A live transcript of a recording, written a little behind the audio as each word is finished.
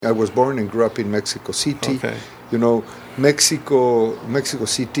I was born and grew up in Mexico City. Okay. You know, Mexico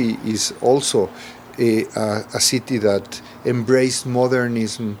City is also a city that embraced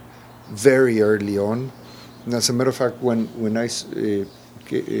modernism very early on. And as a matter of fact, when I see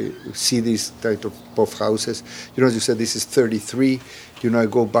these type of houses, as you said, this is 33. I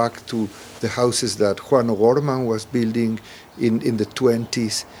go back to the houses that Juan O'Gorman was building in the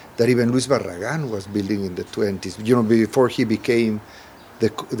 20s, that even Luis Barragan was building in the 20s. Before he became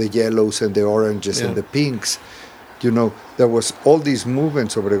the yellows and the oranges and the pinks. There was all these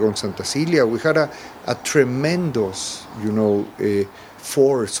movements of Obregón Santa Cilia. We had a tremendous,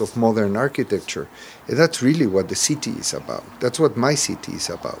 force of modern architecture. And that's really what the city is about. That's what my city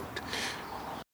is about.